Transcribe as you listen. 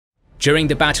During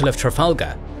the Battle of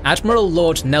Trafalgar, Admiral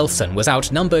Lord Nelson was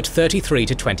outnumbered 33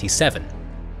 to 27.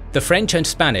 The French and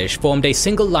Spanish formed a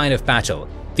single line of battle,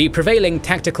 the prevailing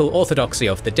tactical orthodoxy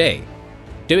of the day.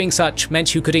 Doing such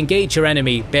meant you could engage your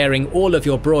enemy bearing all of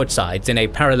your broadsides in a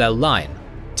parallel line,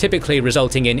 typically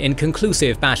resulting in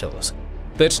inconclusive battles.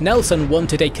 But Nelson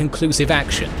wanted a conclusive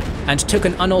action, and took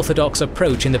an unorthodox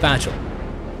approach in the battle.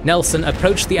 Nelson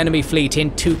approached the enemy fleet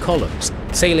in 2 columns,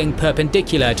 sailing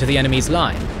perpendicular to the enemy's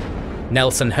line.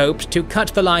 Nelson hoped to cut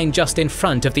the line just in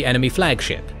front of the enemy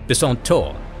flagship, the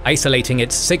Centaur, isolating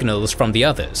its signals from the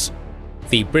others.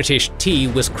 The British T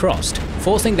was crossed,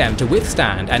 forcing them to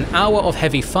withstand an hour of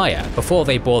heavy fire before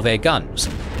they bore their guns.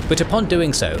 But upon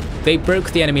doing so, they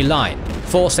broke the enemy line,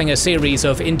 forcing a series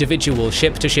of individual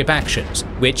ship-to-ship actions,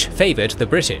 which favoured the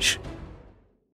British.